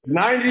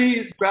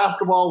90s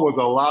basketball was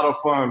a lot of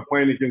fun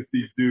playing against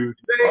these dudes.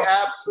 They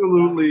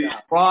absolutely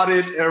fought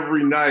it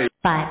every night.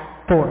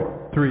 5,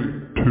 4, 3, 2,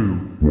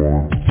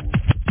 1.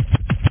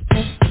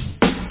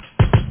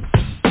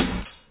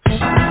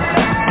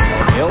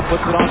 Hill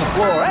puts it on the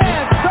floor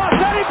and stops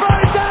and he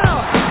brought it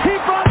down. He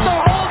brought the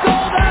whole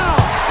goal down.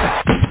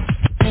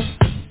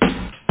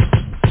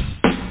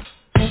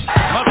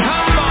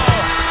 Matumbo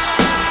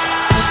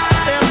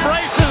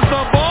embraces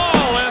the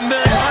ball and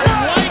the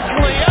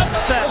unlikely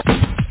upset.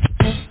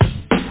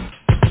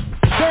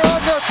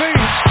 Choreography,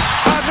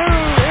 a new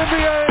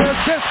NBA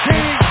assist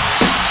king,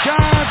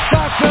 John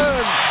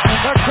Stockton.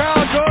 The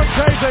crowd goes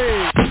crazy.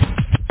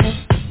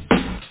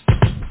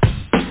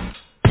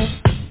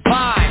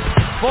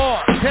 5,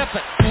 4,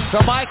 Pippen to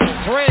Michael,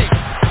 3,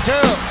 2,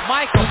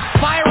 Michael,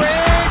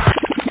 firing!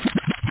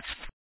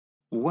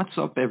 What's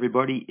up,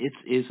 everybody? It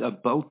is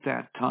about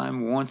that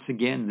time once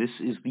again. This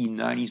is the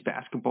 90s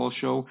Basketball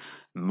Show.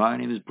 My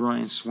name is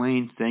Brian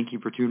Swain. Thank you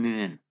for tuning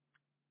in.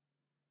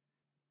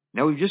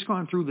 Now, we've just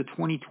gone through the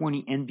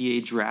 2020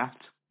 NBA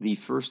Draft, the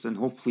first and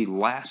hopefully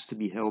last to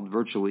be held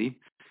virtually.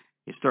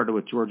 It started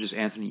with Georgia's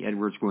Anthony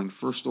Edwards going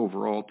first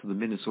overall to the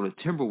Minnesota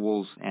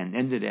Timberwolves and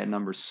ended at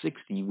number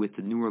 60 with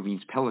the New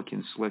Orleans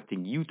Pelicans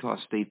selecting Utah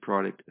State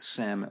product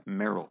Sam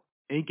Merrill,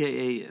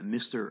 a.k.a.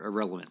 Mr.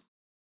 Irrelevant.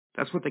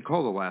 That's what they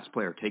call the last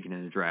player taken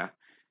in the draft.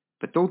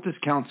 But don't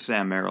discount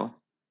Sam Merrill.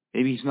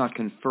 Maybe he's not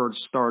conferred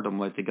stardom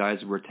like the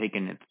guys who were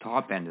taken at the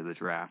top end of the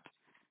draft,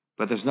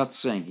 but there's nothing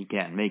saying he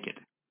can't make it.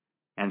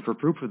 And for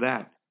proof of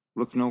that,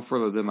 look no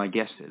further than my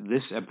guest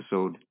this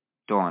episode,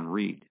 Don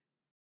Reed.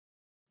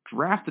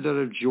 Drafted out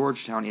of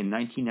Georgetown in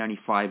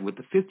 1995 with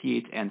the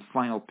 58th and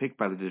final pick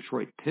by the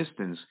Detroit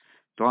Pistons,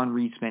 Don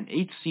Reed spent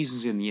 8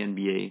 seasons in the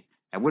NBA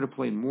and would have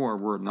played more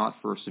were it not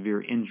for a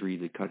severe injury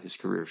that cut his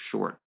career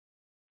short.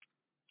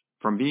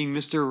 From being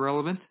Mr.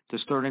 Irrelevant to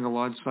starting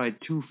alongside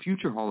 2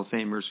 future Hall of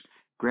Famers,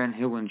 Grant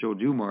Hill and Joe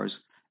Dumars,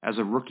 as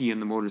a rookie in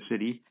the Motor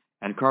City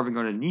and carving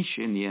out a niche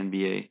in the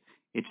NBA,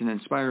 it's an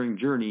inspiring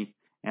journey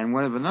and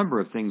one of a number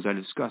of things I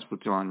discussed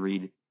with Don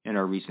Reed in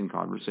our recent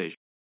conversation.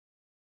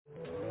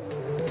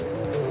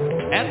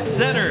 At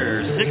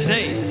center,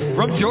 6'8",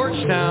 from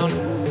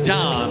Georgetown,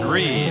 Don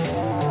Reed.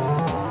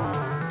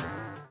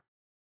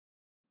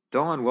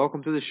 Don,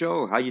 welcome to the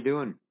show. How you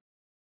doing?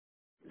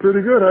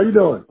 Pretty good. How you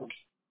doing?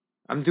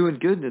 I'm doing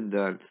good,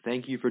 and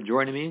thank you for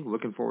joining me.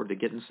 Looking forward to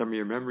getting some of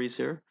your memories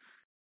here.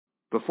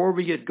 Before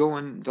we get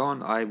going,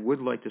 Don, I would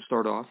like to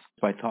start off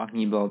by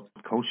talking about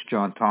Coach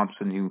John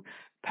Thompson, who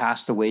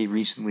passed away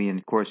recently, and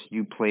of course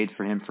you played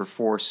for him for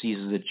 4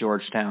 seasons at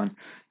Georgetown.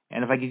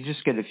 And if I could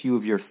just get a few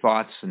of your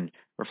thoughts and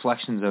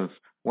reflections of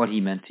what he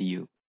meant to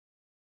you.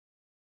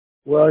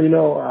 Well,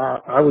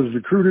 I was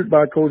recruited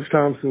by Coach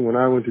Thompson when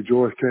I went to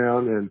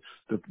Georgetown, and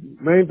the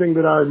main thing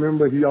that I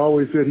remember, he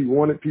always said he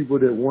wanted people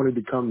that wanted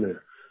to come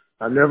there.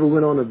 I never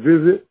went on a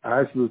visit.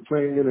 I actually was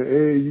playing in an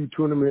AAU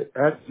tournament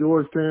at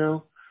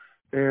Georgetown,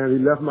 and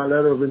he left my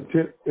letter of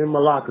intent in my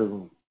locker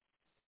room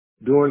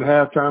during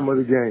halftime of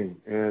the game.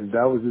 And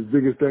that was his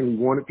biggest thing. He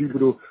wanted people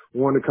to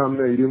want to come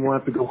there. He didn't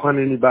want to go hunt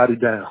anybody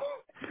down.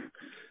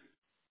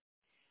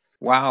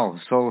 Wow.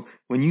 So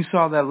when you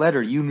saw that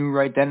letter, you knew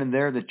right then and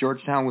there that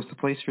Georgetown was the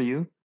place for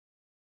you?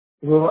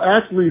 Well,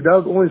 actually, that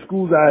was the only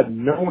schools I had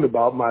known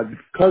about. My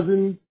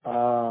cousin,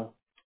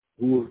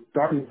 who was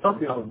starting to help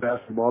me out with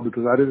basketball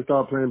because I didn't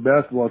start playing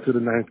basketball until the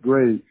 9th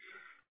grade,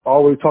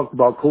 always talked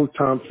about Coach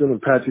Thompson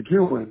and Patrick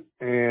Ewing.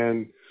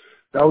 And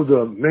that was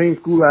the main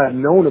school I had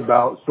known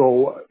about.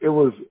 So it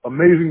was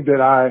amazing that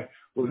I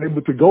was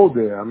able to go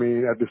there. I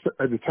mean, at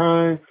the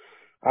time,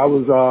 I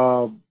was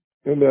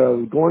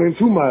going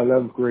into my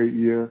 11th grade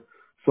year.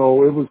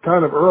 So it was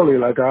kind of early.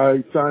 Like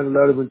I signed a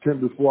letter of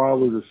intent before I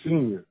was a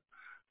senior.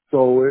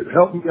 So it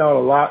helped me out a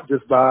lot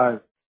just by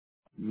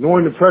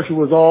knowing the pressure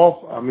was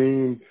off. I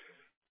mean,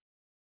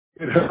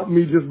 it helped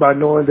me just by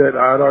knowing that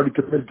I had already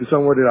committed to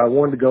somewhere that I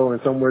wanted to go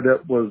and somewhere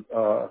that was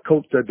a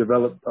coach that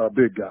developed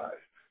big guys.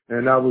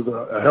 And that was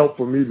a help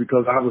for me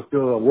because I was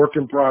still a work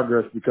in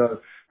progress because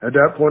at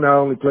that point I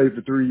only played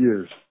for 3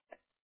 years.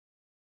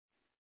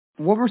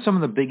 What were some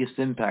of the biggest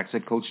impacts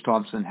that Coach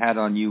Thompson had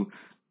on you,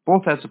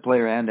 both as a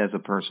player and as a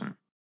person?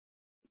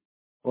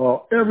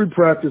 Well, every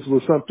practice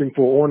was something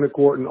for on the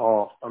court and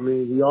off. I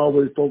mean, he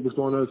always focused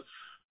on us.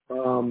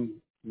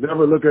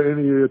 Never look at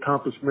any of your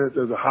accomplishments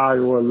as a high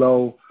or a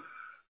low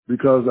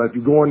because if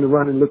you go in to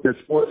run and look at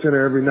Sports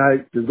Center every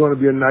night, there's going to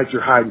be a night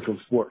you're hiding from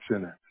Sports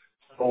Center.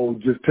 So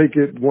just take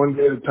it one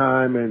day at a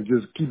time and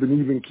just keep an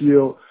even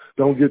keel.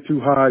 Don't get too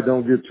high,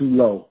 don't get too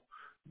low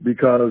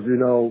because,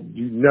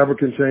 you never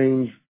can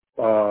change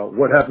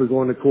what happens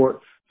on the court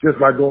just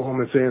by going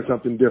home and saying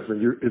something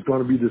different. It's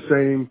going to be the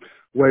same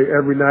way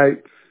every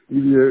night.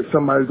 Either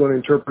somebody's going to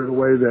interpret it a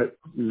way that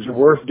it was your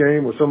worst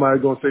game or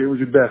somebody's going to say it was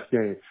your best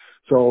game.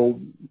 So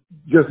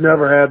just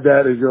never have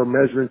that as your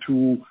measuring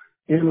tool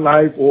in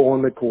life or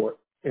on the court.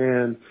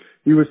 And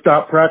he would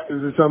stop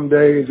practicing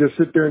someday and just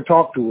sit there and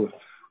talk to us.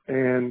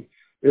 And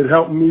it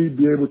helped me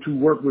be able to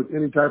work with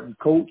any type of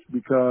coach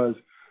because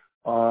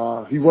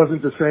He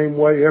wasn't the same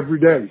way every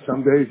day.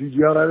 Some days he'd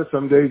yell at us.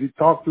 Some days he'd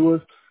talk to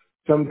us.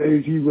 Some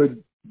days he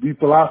would be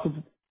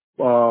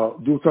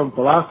do some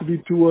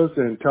philosophy to us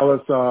and tell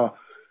us,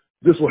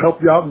 this will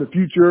help you out in the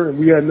future. And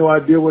we had no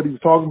idea what he was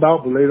talking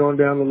about, but later on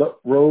down the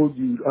road,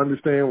 you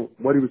understand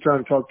what he was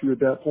trying to talk to you at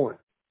that point.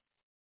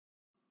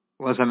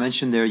 Well, as I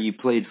mentioned there, you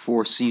played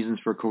 4 seasons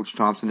for Coach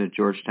Thompson at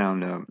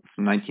Georgetown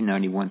from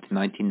 1991 to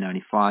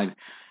 1995,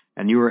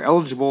 and you were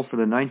eligible for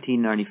the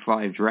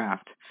 1995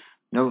 draft.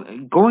 Now,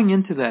 going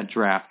into that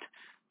draft,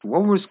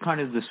 what was kind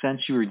of the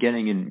sense you were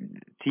getting in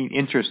team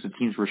interest that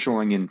teams were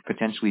showing in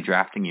potentially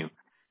drafting you?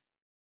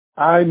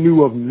 I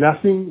knew of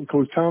nothing.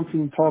 Coach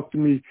Thompson talked to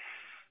me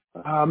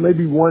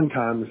maybe one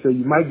time and said,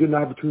 you might get an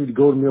opportunity to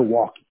go to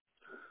Milwaukee.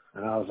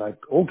 And I was like,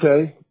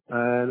 okay.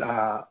 And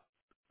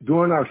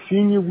during our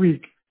senior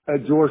week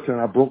at Georgetown,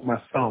 I broke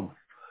my thumb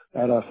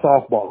at a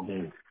softball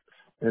game.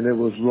 And it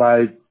was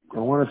like, I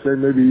want to say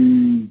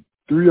maybe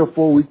 3 or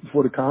 4 weeks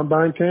before the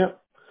combine camp.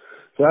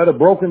 So I had a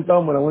broken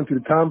thumb when I went to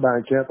the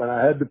combine camp, and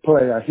I had to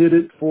play. I hit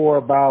it for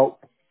about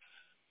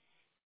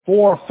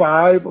 4 or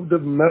 5 of the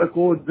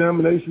medical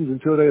examinations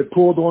until they had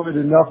pulled on it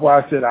enough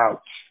where I said, ouch.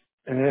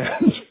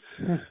 And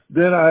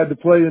then I had to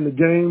play in the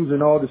games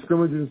and all the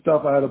scrimmages and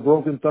stuff. I had a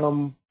broken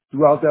thumb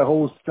throughout that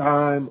whole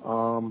time.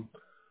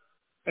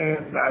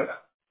 And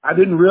I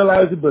didn't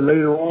realize it, but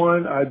later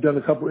on, I'd done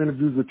a couple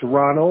interviews with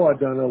Toronto. I'd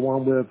done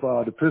one with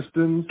the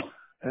Pistons.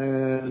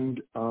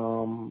 And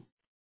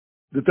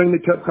the thing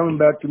that kept coming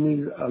back to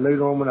me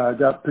later on when I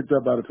got picked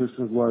up by the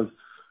Pistons was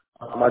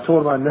I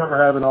told them I'd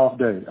never have an off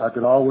day. I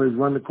could always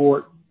run the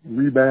court,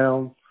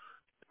 rebound,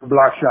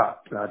 block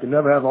shots. I could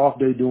never have an off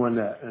day doing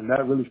that. And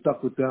that really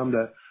stuck with them,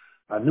 that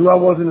I knew I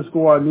wasn't a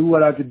scorer. I knew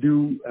what I could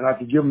do, and I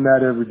could give them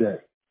that every day.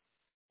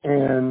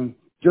 And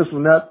just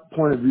from that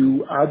point of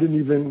view, I didn't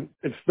even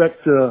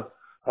expect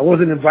I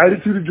wasn't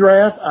invited to the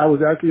draft. I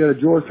was actually at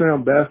a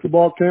Georgetown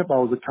basketball camp. I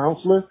was a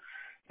counselor.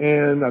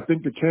 And I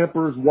think the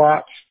campers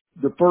watched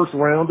the first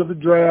round of the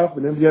draft,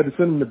 and then we had to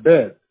send them to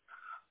bed.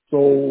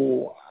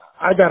 So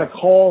I got a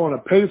call on a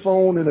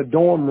payphone in a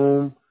dorm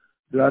room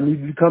that I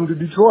needed to come to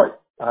Detroit.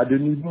 I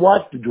didn't even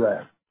watch the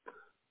draft.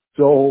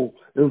 So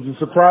it was a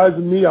surprise to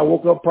me. I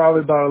woke up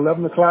probably about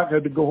 11 o'clock,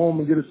 had to go home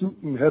and get a suit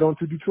and head on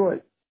to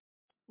Detroit.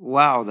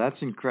 Wow,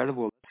 that's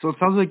incredible. So it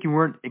sounds like you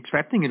weren't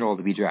expecting it all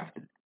to be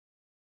drafted.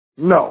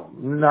 No,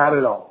 not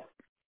at all.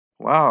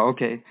 Wow,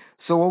 okay.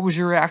 So what was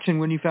your reaction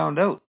when you found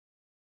out?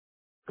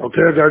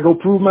 Okay, I got to go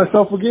prove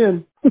myself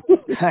again.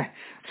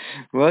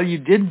 Well, you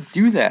did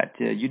do that.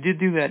 You did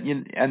do that.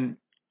 And,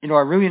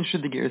 I'm really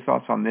interested to get your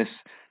thoughts on this.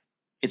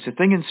 It's a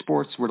thing in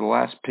sports where the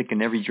last pick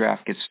in every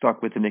draft gets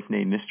stuck with the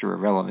nickname Mr.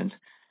 Irrelevant,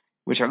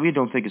 which I really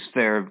don't think is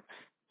fair.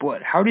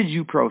 But how did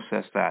you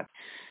process that?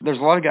 There's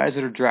a lot of guys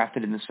that are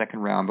drafted in the second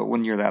round, but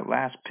when you're that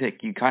last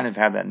pick, you kind of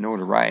have that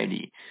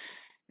notoriety.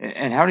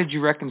 And how did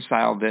you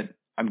reconcile that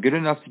I'm good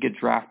enough to get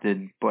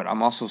drafted, but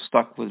I'm also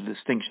stuck with the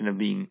distinction of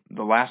being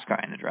the last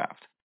guy in the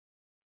draft?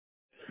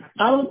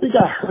 I don't think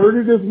I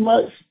heard it as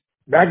much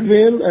back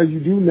then as you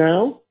do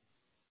now.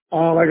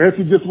 Like I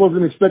actually just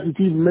wasn't expected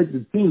to even make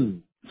the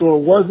team. So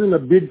it wasn't a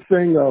big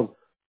thing of,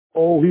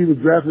 oh, he was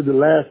drafted the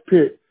last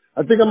pick.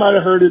 I think I might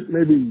have heard it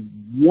maybe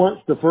once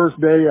the first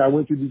day I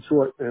went to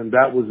Detroit, and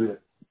that was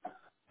it.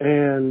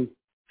 And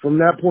from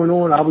that point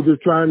on, I was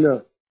just trying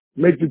to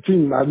make the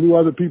team. I knew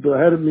other people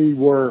ahead of me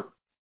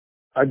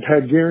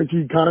had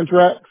guaranteed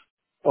contracts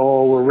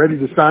or were ready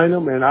to sign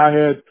them, and I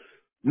had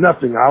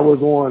nothing. I was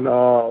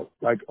on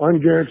like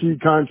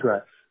unguaranteed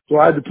contract. So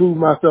I had to prove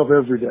myself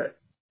every day.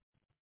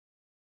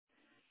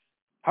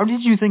 How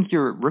did you think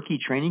your rookie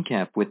training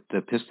camp with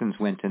the Pistons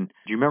went? And do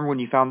you remember when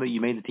you found that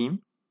you made the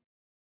team?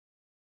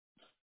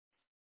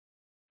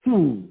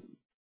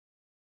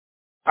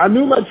 I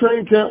knew my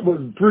training camp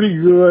was pretty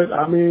good.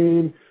 I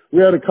mean,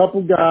 we had a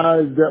couple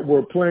guys that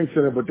were playing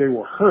center, but they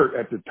were hurt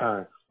at the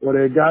time. Well,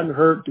 they had gotten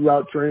hurt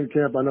throughout training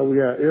camp. I know we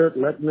had Eric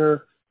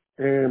Lechner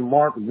and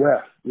Mark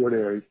West were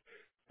there.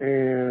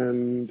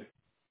 And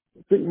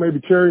I think maybe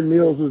Terry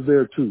Mills was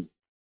there too.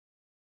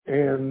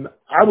 And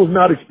I was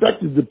not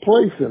expected to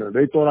play center.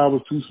 They thought I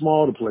was too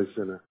small to play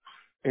center.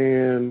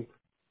 And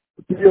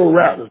Theo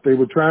Ratliff, they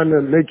were trying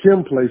to make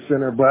him play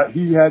center, but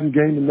he hadn't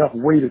gained enough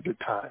weight at the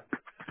time.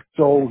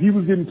 So he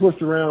was getting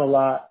pushed around a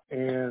lot,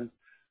 and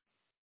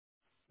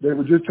they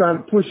were just trying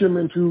to push him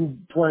into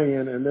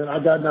playing. And then I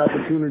got an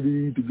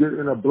opportunity to get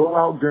in a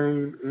blowout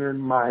game in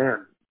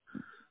Miami.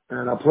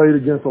 And I played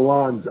against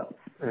Alonzo.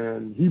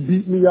 And he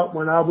beat me up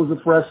when I was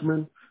a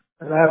freshman,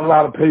 and I had a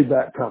lot of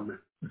payback coming.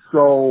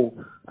 So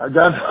I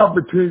got the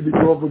opportunity to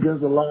go up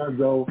against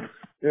Alonzo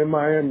in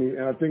Miami.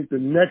 And I think the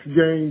next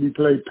game we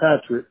played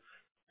Patrick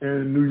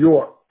in New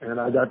York, and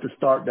I got to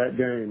start that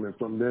game. And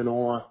from then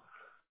on,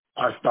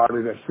 I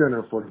started at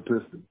center for the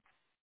Pistons.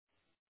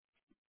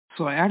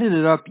 So I added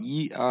it up.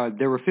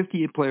 There were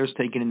 58 players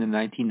taken in the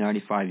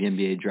 1995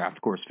 NBA draft,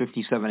 of course,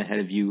 57 ahead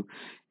of you.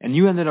 And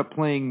you ended up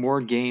playing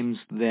more games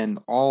than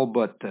all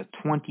but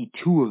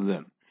 22 of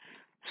them.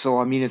 So,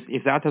 I mean,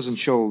 if that doesn't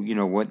show,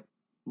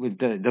 it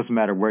doesn't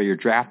matter where you're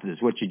drafted,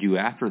 it's what you do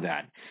after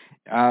that.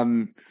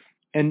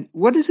 And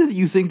what is it that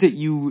you think that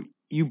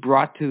you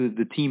brought to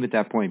the team at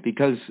that point?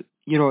 Because,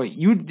 you know,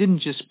 you didn't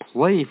just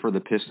play for the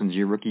Pistons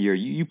your rookie year.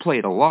 You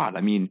played a lot.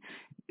 I mean,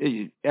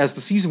 as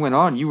the season went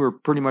on, you were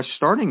pretty much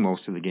starting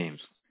most of the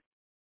games.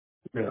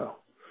 Yeah.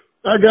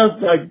 I guess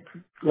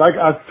like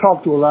I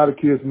talk to a lot of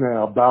kids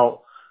now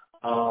about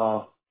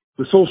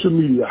the social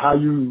media, how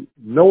you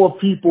know of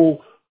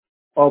people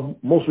of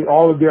mostly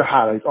all of their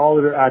highlights, all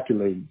of their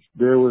accolades.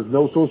 There was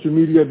no social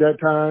media at that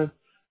time.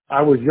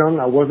 I was young.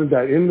 I wasn't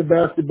that into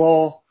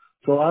basketball.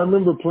 So I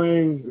remember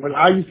playing when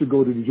I used to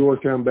go to the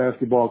Georgetown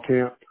basketball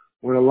camp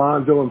when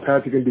Alonzo and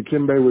Patrick and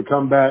Dikembe would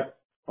come back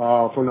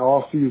from the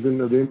off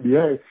season of the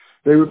NBA.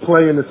 They would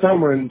play in the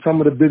summer, and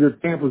some of the bigger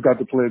campers got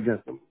to play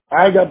against them.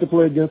 I got to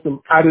play against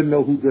them. I didn't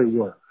know who they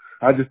were.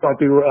 I just thought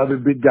they were other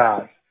big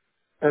guys.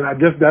 And I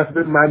guess that's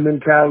been my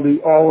mentality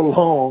all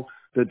along,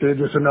 that they're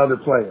just another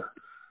player.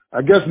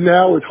 I guess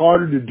now it's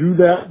harder to do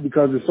that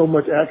because there's so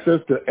much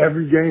access to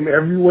every game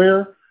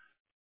everywhere,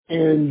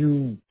 and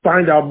you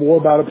find out more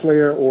about a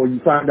player, or you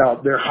find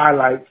out their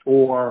highlights,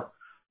 or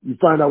you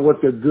find out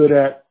what they're good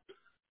at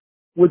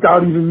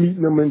without even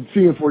meeting them and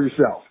seeing for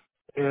yourself.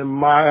 And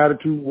my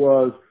attitude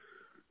was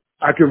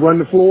I could run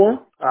the floor.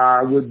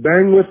 I would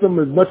bang with them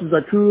as much as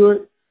I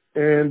could.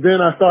 And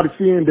then I started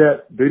seeing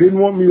that they didn't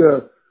want me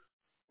to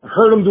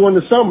hurt them during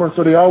the summer,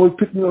 so they always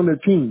picked me on their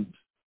teams.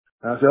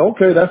 And I said,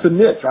 okay, that's a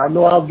niche. I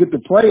know I'll get to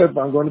play if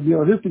I'm going to be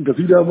on his team because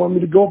he doesn't want me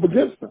to go up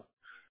against them.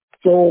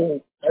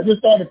 So I just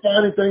started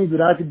finding things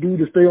that I could do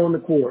to stay on the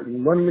court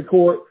and running the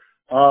court,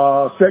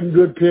 setting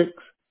good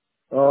picks,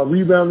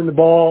 rebounding the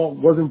ball,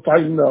 wasn't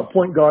fighting the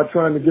point guard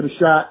trying to get a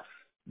shot,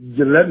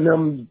 just letting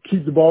them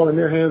keep the ball in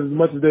their hands as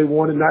much as they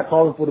wanted, not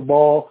calling for the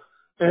ball,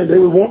 and they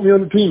would want me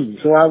on the team.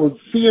 So I was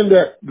seeing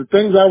that the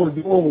things I was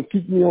doing was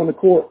keeping me on the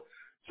court.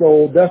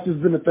 So that's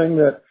just been the thing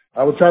that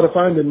I would try to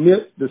find a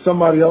niche that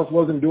somebody else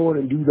wasn't doing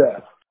and do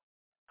that.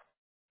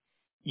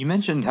 You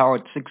mentioned how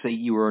at 6'8"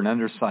 you were an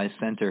undersized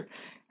center.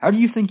 How do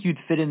you think you'd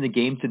fit in the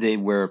game today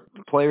where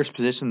players'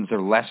 positions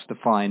are less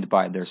defined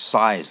by their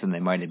size than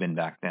they might have been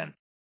back then?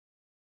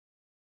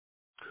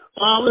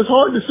 It's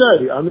hard to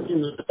say. I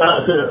mean,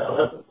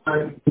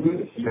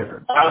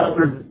 I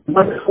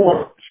was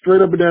court,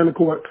 straight up and down the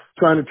court,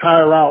 trying to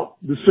tire out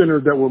the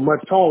centers that were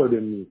much taller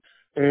than me.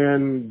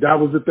 And that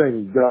was the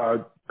thing.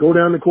 Go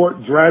down the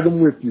court, drag them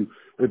with you.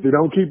 If they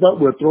don't keep up,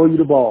 we'll throw you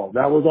the ball.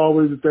 That was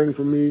always the thing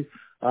for me.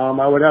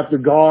 I would have to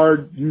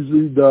guard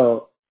usually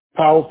the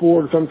power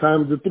forward,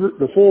 sometimes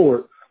the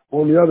forward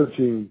on the other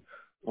team.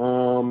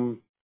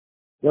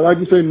 But like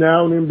you say,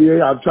 now in the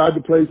NBA, I've tried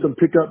to play some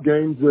pickup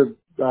games with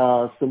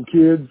some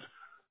kids.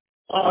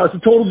 It's a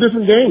total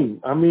different game.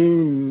 I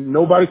mean,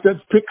 nobody sets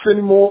picks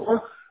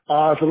anymore.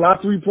 It's a lot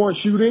of three-point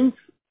shooting.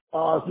 It's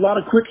a lot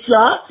of quick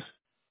shots.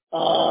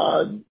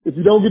 If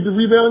you don't get the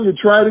rebound, you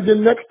try it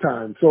again next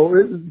time. So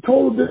it's a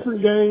total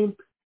different game,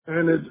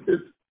 and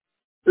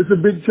it's a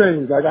big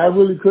change. Like, I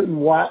really couldn't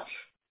watch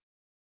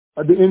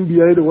the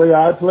NBA the way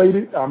I played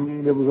it. I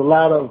mean, there was a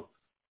lot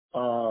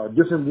of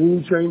different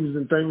rule changes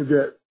and things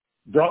that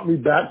brought me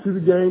back to the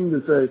game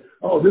to say,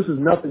 oh, this is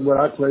nothing what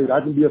I played.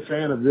 I can be a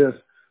fan of this.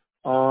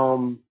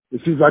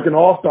 It seems like an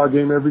all-star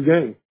game every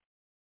game.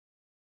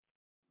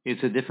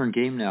 It's a different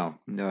game now,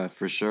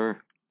 for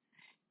sure.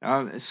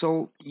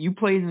 So you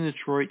played in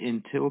Detroit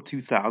until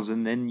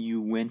 2000, then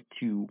you went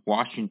to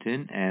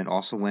Washington and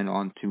also went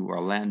on to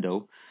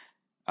Orlando.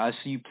 So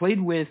you played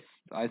with,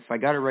 if I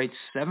got it right,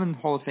 7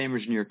 Hall of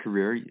Famers in your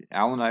career: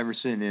 Allen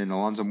Iverson and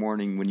Alonzo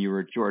Mourning when you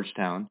were at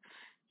Georgetown,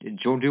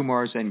 Joe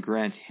Dumars and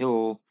Grant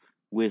Hill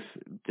with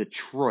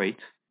Detroit,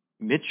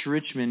 Mitch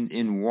Richmond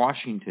in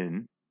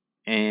Washington,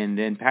 and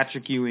then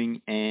Patrick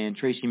Ewing and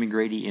Tracy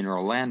McGrady in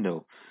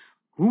Orlando.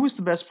 Who was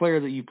the best player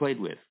that you played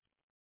with?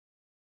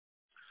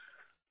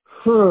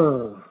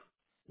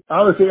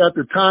 I would say at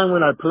the time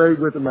when I played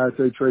with him, I'd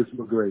say Tracy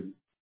McGrady.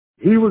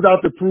 He was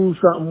out to prove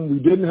something. We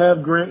didn't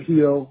have Grant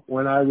Hill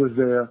when I was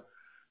there,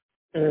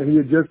 and he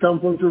had just come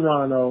from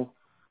Toronto,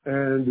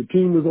 and the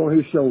team was on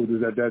his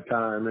shoulders at that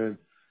time, and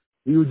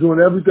he was doing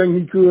everything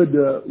he could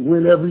to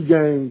win every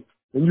game,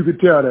 and you could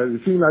tell that.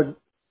 It seemed like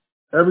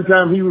every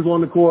time he was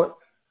on the court,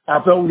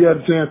 I felt we had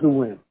a chance to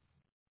win.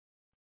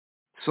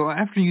 So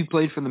after you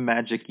played for the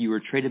Magic, you were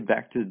traded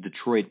back to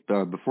Detroit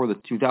before the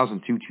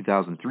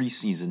 2002-2003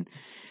 season.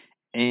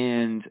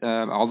 And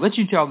I'll let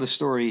you tell the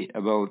story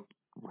about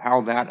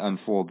how that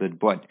unfolded,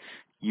 but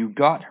you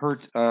got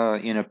hurt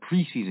in a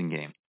preseason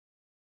game.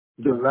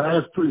 The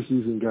last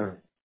preseason game.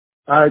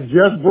 I had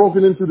just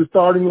broken into the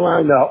starting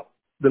lineup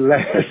the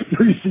last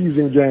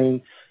preseason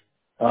game.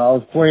 I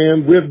was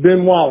playing with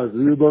Ben Wallace.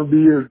 He was going to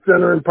be his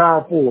center and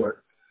power forward.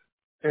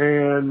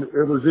 And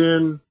it was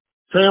in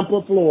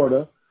Tampa,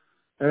 Florida.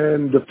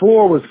 And the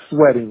floor was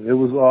sweating. It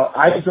was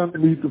ice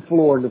underneath the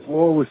floor, and the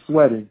floor was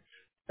sweating.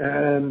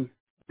 And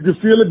you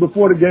could feel it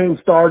before the game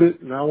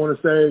started. And I want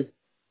to say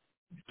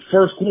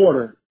first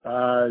quarter,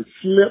 I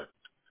slipped,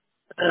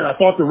 and I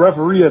thought the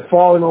referee had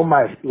fallen on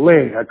my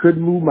leg. I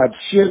couldn't move. My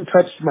shin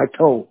touched my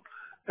toe.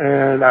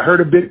 And I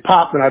heard a big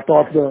pop, and I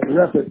thought the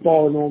ref had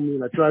fallen on me,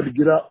 and I tried to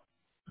get up.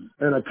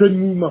 and I couldn't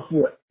move my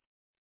foot.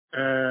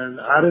 And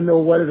I didn't know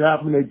what had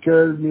happened. They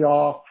carried me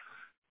off.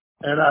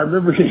 And I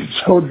remember seeing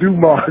Joe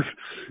Dumars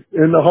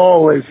in the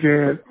hallway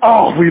saying,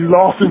 "Oh, we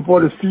lost him for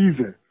the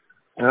season."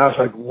 And I was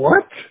like,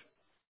 "What?"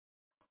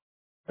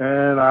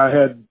 And I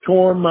had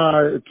torn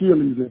my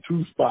Achilles in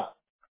 2 spots.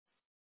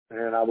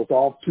 And I was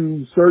off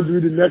to surgery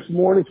the next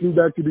morning, flew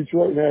back to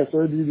Detroit and had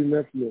surgery the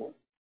next morning.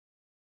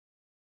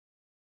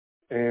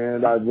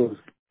 And I was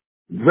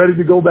ready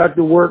to go back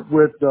to work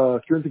with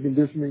strength and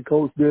conditioning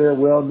coach there,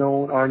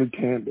 well-known Arnie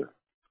Kander.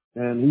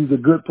 And he's a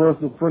good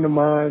personal friend of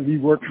mine. He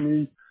worked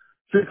me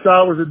 6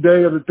 hours a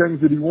day of the things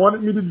that he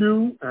wanted me to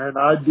do, and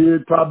I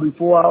did probably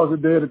 4 hours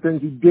a day of the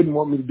things he didn't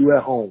want me to do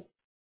at home.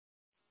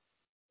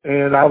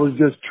 And I was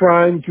just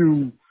trying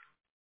to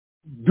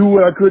do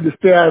what I could to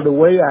stay out of the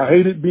way. I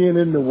hated being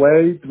in the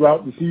way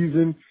throughout the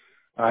season.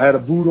 I had a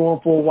boot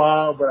on for a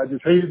while, but I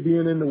just hated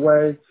being in the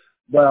way.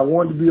 But I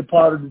wanted to be a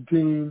part of the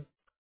team.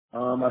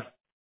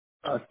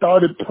 I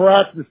started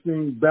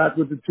practicing back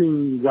with the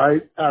team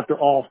right after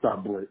All-Star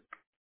break.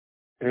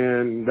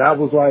 And that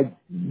was like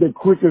the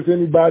quickest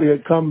anybody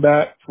had come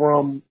back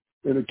from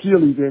an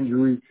Achilles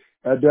injury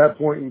at that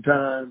point in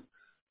time.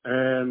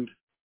 And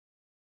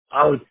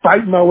I was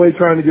fighting my way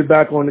trying to get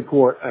back on the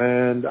court,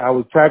 and I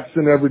was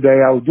practicing every day.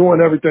 I was doing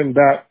everything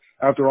back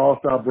after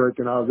All-Star break,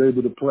 and I was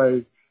able to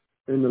play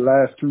in the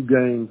last 2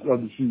 games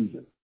of the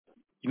season.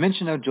 You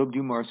mentioned how Joe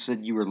Dumars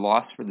said you were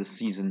lost for the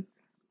season.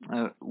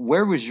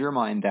 Where was your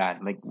mind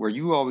at? Like, were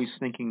you always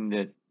thinking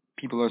that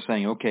people are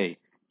saying, okay,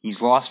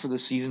 he's lost for the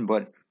season,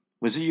 but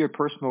was it your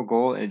personal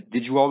goal?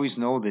 Did you always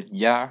know that,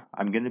 yeah,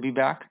 I'm going to be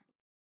back?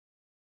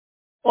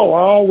 Oh,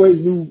 I always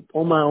knew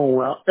on my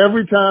own.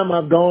 Every time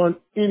I've gone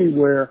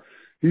anywhere,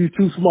 he's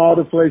too small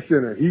to play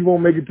center. He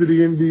won't make it to the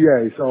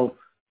NBA. So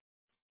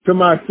to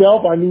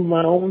myself, I knew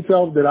my own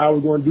self that I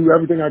was going to do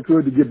everything I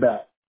could to get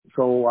back.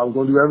 So I was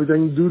going to do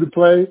everything to do to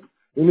play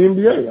in the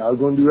NBA. I was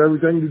going to do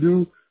everything to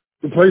do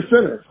to play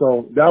center.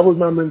 So that was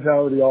my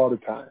mentality all the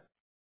time.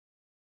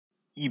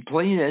 You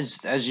played,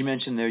 as you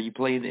mentioned there, you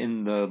played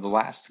in the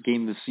last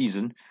game of the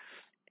season,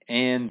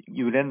 and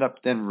you would end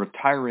up then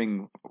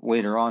retiring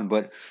later on.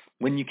 But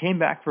when you came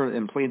back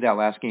and played that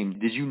last game,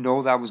 did you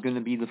know that was going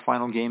to be the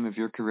final game of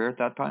your career at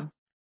that time?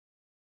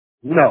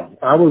 No,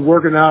 I was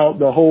working out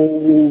the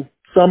whole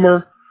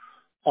summer.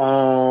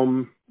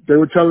 They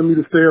were telling me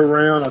to stay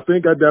around. I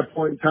think at that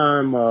point in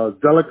time,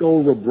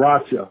 Zeljko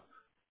Rebraca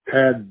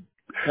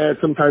had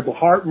some type of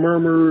heart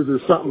murmurs or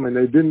something, and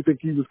they didn't think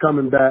he was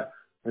coming back,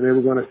 and they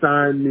were going to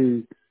sign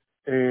me.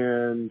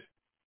 And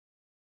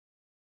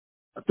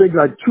I think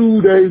like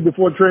 2 days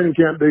before training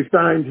camp, they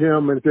signed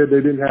him and said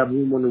they didn't have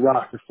room on the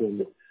roster for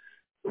me.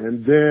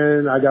 And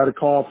then I got a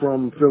call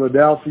from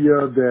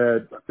Philadelphia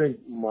that I think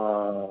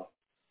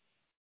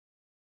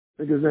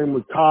his name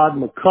was Todd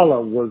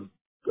McCullough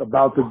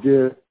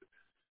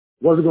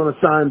wasn't going to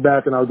sign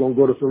back, and I was going to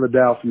go to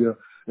Philadelphia.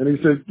 And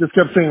he said, just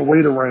kept saying,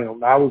 wait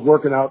around. I was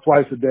working out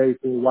twice a day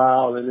for a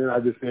while, and then I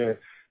just said,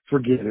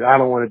 forget it. I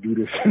don't want to do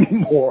this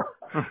anymore.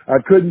 I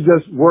couldn't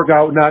just work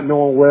out not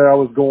knowing where I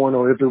was going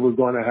or if it was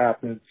going to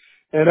happen.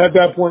 And at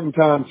that point in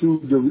time,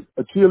 too,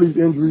 the Achilles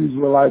injuries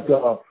were like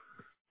a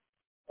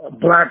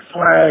black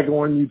flag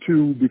on you,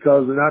 too,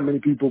 because not many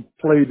people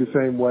played the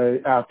same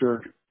way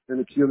after an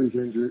Achilles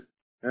injury.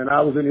 And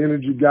I was an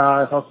energy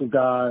guy, hustle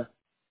guy,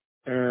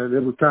 and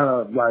it was kind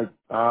of like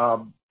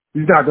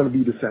he's not going to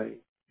be the same.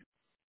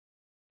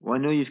 Well, I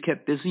know you've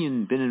kept busy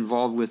and been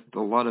involved with a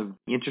lot of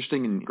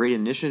interesting and great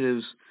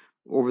initiatives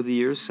over the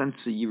years since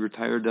you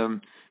retired.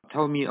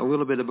 Tell me a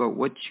little bit about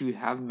what you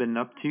have been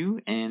up to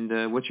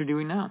and what you're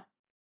doing now.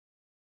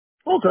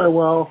 Okay,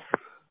 well,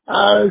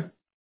 I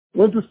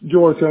went to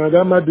Georgetown. I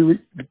got my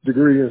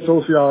degree in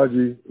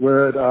sociology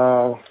with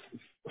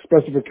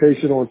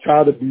specification on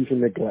child abuse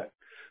and neglect.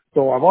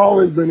 So I've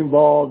always been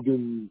involved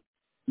in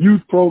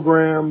youth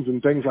programs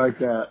and things like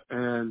that.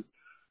 And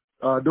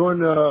during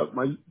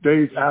my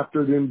days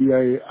after the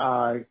NBA,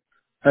 I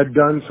had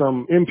done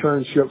some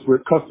internships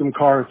with custom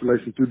car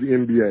installation through the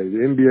NBA.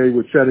 The NBA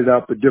would set it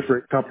up for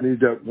different companies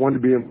that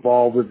wanted to be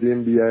involved with the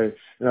NBA,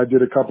 and I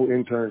did a couple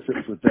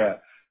internships with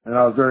that. And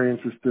I was very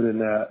interested in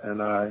that.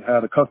 And I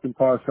had a custom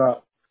car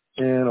shop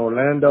in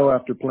Orlando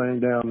after playing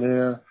down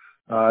there.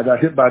 I got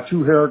hit by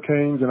 2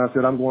 hurricanes, and I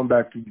said, I'm going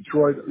back to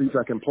Detroit. At least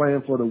I can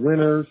plan for the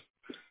winters.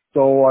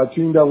 So I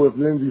teamed up with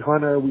Lindsey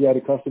Hunter. We had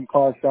a custom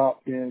car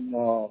shop in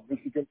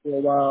Michigan for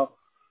a while.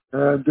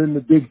 And then the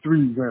big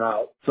 3 went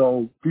out.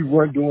 So people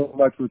weren't doing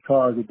much with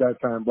cars at that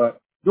time. But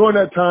during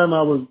that time,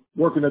 I was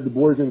working at the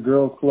Boys and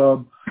Girls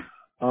Club,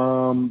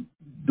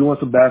 doing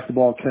some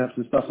basketball camps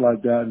and stuff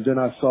like that. And then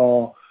I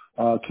saw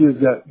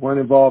kids that weren't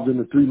involved in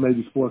the 3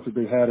 major sports that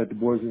they had at the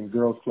Boys and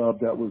Girls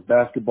Club. That was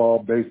basketball,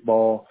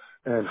 baseball,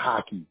 and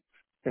hockey.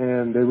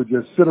 And they would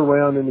just sit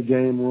around in the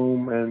game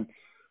room, and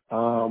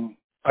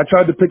I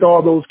tried to pick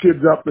all those kids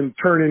up and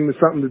turn into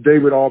something that they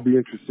would all be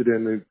interested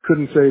in. They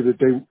couldn't say that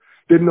they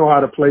didn't know how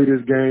to play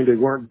this game. They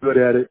weren't good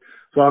at it.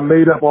 So I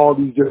made up all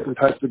these different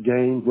types of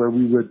games where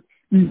we would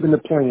even the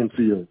playing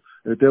field.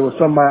 If there was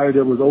somebody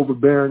that was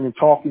overbearing and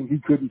talking, he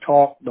couldn't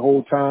talk the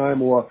whole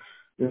time. Or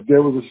if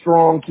there was a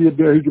strong kid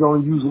there, he could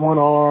only use one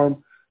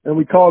arm. And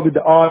we called it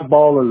the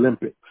Oddball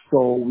Olympics.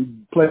 So we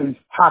played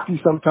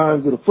hockey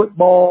sometimes with a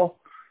football,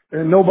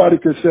 and nobody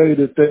could say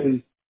that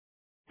they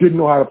didn't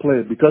know how to play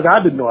it because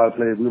I didn't know how to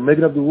play it. We were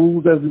making up the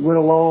rules as we went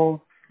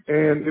along,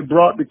 and it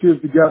brought the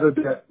kids together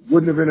that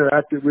wouldn't have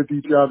interacted with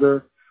each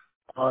other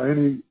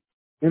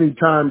any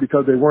time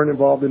because they weren't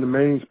involved in the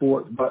main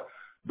sport. But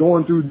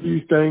going through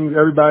these things,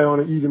 everybody on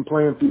an even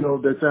playing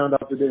field, they found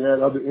out that they had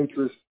other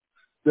interests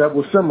that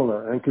were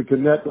similar and could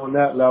connect on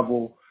that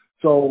level.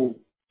 So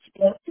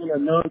sports in a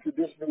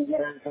non-traditional way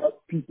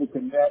help people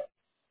connect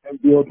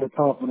and build their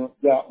confidence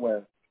that way.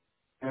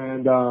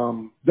 And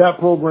that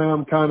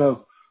program kind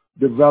of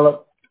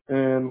developed,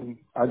 and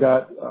I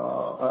got an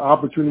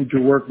opportunity to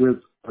work with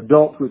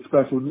adults with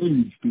special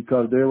needs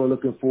because they were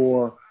looking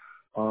for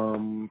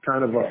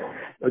kind of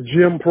a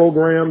gym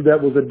program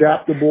that was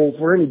adaptable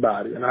for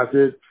anybody. And I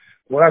said,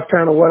 well, that's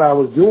kind of what I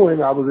was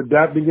doing. I was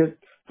adapting it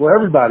for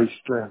everybody's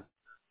strength.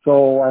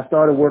 So I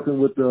started working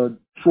with the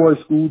Troy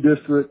School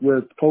District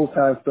with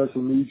post-high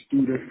special needs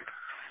students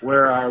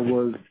where I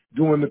was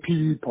doing the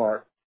PE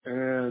part.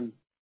 And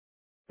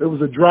it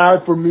was a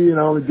drive for me, and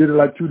I only did it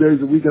like 2 days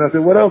a week. And I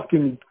said, what else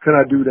can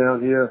I do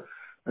down here?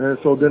 And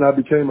so then I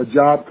became a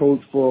job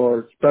coach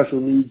for special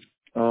needs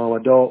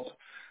adults.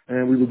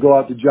 And we would go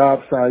out to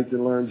job sites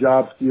and learn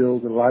job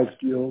skills and life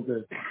skills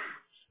and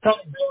kind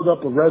of build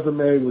up a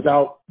resume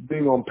without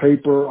being on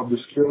paper of the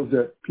skills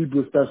that people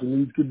with special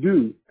needs could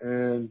do.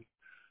 And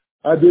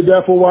I did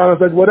that for a while. I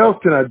said, what else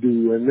can I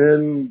do? And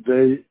then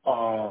they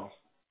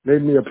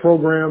made me a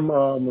program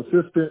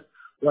assistant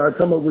where I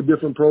come up with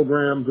different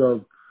programs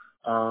of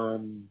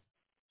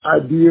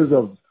ideas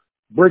of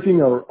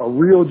breaking a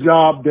real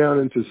job down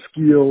into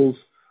skills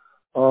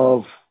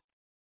of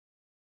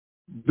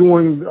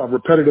doing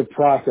repetitive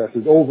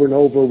processes over and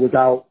over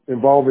without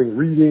involving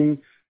reading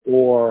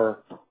or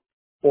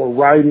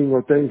writing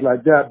or things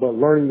like that, but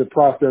learning the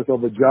process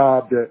of a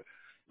job that,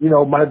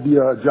 might be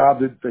a job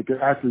that they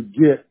could actually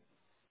get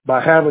by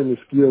having the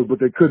skills, but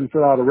they couldn't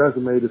fill out a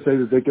resume to say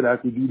that they could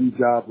actually do these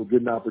jobs or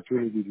get an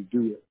opportunity to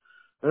do it.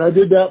 And I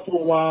did that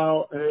for a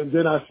while, and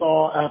then I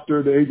saw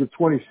after the age of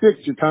 26,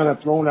 you're kind of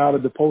thrown out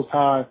of the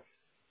post-high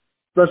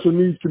special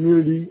needs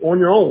community on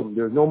your own.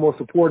 There's no more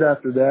support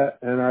after that,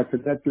 and I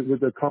connected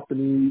with a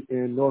company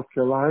in North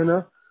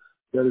Carolina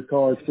that is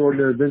called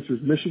Extraordinary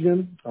Ventures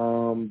Michigan.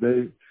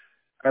 They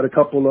had a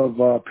couple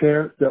of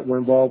parents that were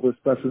involved with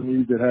special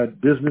needs that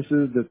had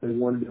businesses that they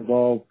wanted to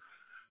involve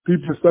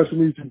people with special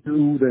needs to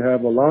do. They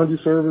have a laundry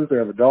service. They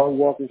have a dog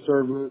walking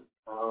service.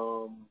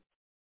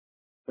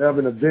 They have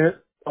an event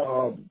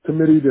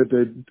committee that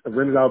they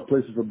rented out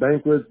places for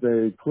banquets.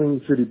 They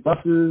cleaned city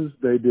buses.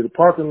 They did a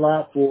parking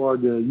lot for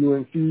the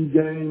UNC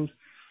games.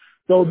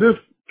 So this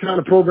kind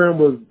of program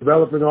was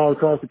developing all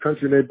across the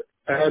country, and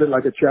they added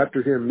like a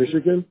chapter here in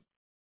Michigan.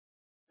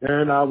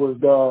 And I was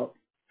the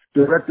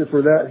director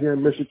for that here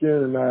in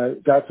Michigan, and I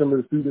got some of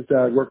the students that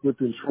I worked with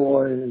in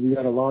Troy, and we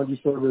had a laundry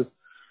service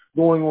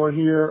going on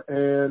here,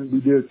 and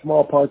we did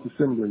small parts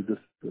assembly.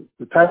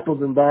 The type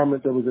of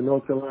environment that was in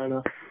North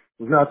Carolina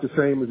was not the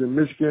same as in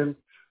Michigan,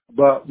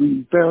 but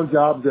we found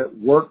jobs that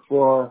worked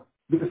for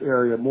this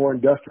area, more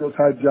industrial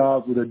type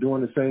jobs where they're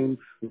doing the same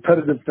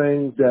repetitive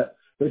things that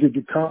they could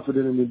get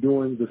confident in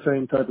doing the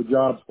same type of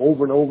jobs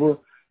over and over.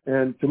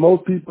 And to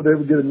most people, they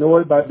would get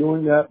annoyed by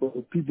doing that, but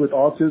with people with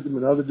autism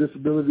and other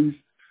disabilities,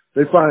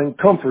 they find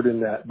comfort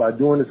in that by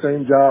doing the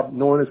same job,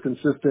 knowing it's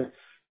consistent,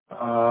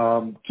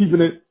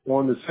 keeping it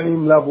on the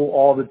same level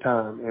all the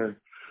time. And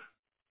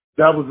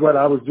that was what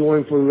I was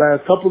doing for the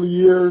last couple of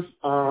years.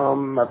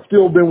 I've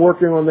still been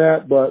working on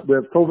that, but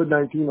with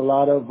COVID-19, a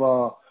lot of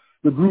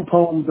the group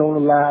homes don't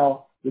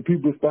allow the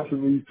people with special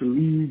needs to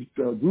leave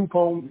the group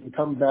homes and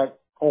come back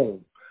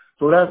home.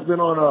 So that's been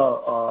on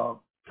a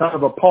kind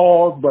of a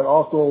pause, but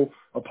also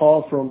a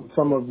pause from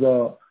some of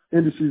the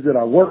industries that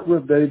I work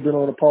with. They've been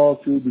on a pause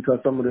too because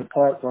some of their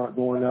parts aren't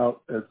going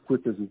out as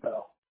quick as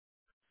well.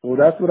 So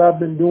that's what I've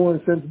been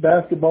doing since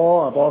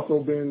basketball. I've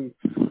also been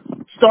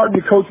starting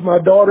to coach my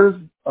daughter's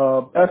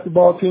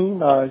basketball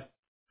team. I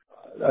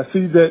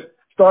see that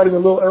starting a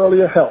little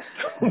earlier helps.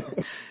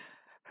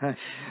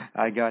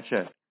 I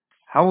gotcha.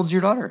 How old's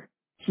your daughter?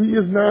 She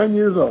is 9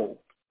 years old.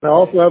 I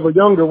also have a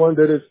younger one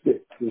that is 6,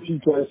 and she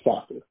plays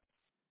soccer.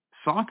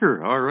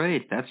 Soccer. All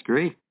right. That's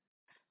great.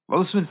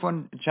 Well, it's been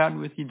fun chatting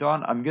with you,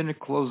 Don. I'm going to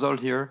close out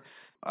here,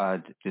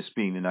 this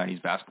being the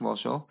 90s basketball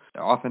show. I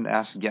often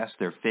ask guests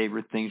their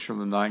favorite things from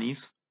the 90s.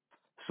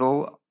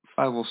 So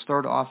I will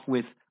start off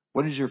with,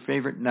 what is your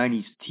favorite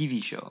 90s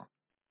TV show?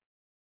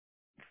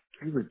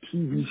 Favorite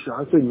TV show?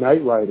 I'd say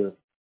Knight Rider.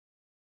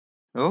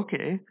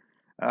 Okay.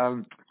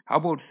 How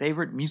about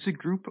favorite music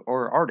group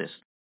or artist?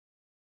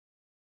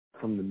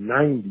 From the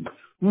 90s.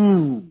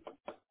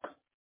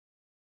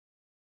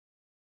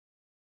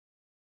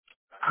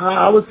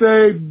 I would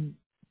say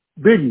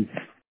Biggie.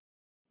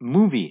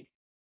 Movie.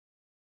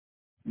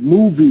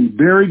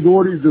 Barry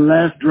Gordy's The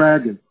Last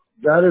Dragon.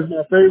 That is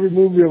my favorite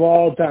movie of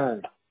all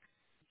time.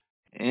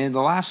 And the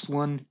last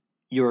one,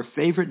 your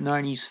favorite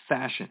 90s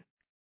fashion.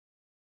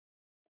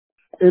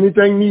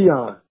 Anything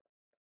neon.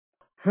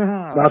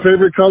 My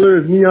favorite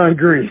color is neon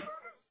green.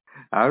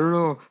 I don't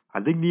know. I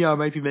think neon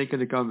might be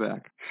making a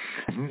comeback.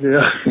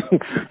 Yeah.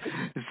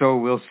 So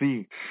we'll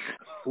see.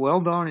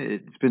 Well, Don,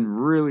 it's been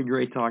really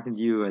great talking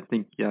to you. I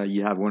think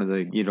you have one of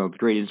the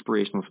great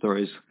inspirational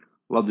stories.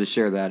 Love to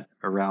share that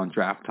around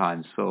draft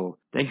time. So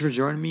thanks for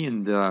joining me,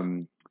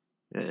 and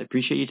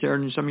appreciate you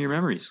sharing some of your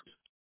memories.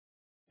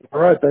 All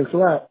right, thanks a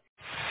lot.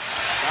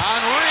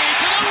 Don Reed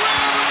to the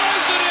rim,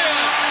 lays it in.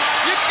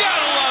 You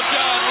gotta love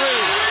Don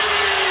Reed.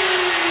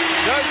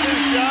 Does his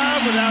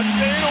job without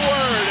saying a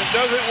word and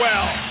does it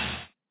well.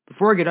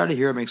 Before I get out of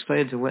here, I'm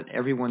excited to let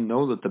everyone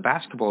know that the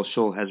basketball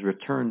show has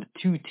returned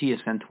to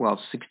TSN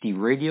 1260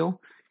 radio.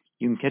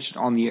 You can catch it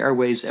on the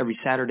airways every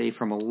Saturday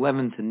from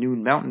 11 to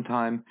noon Mountain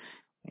Time,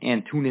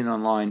 and tune in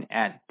online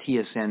at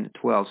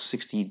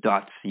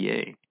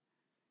tsn1260.ca.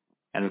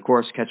 And of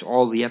course, catch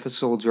all the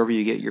episodes wherever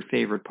you get your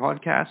favorite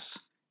podcasts,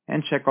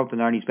 and check out the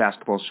 90s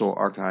Basketball Show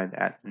archive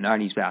at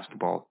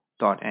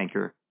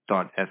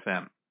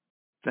 90sbasketball.anchor.fm.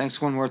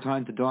 Thanks one more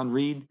time to Don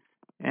Reed,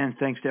 and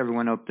thanks to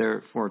everyone out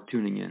there for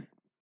tuning in.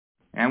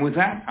 And with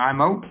that, I'm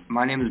out.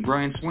 My name is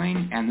Brian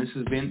Swain, and this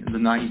has been the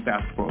 90s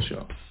Basketball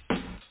Show.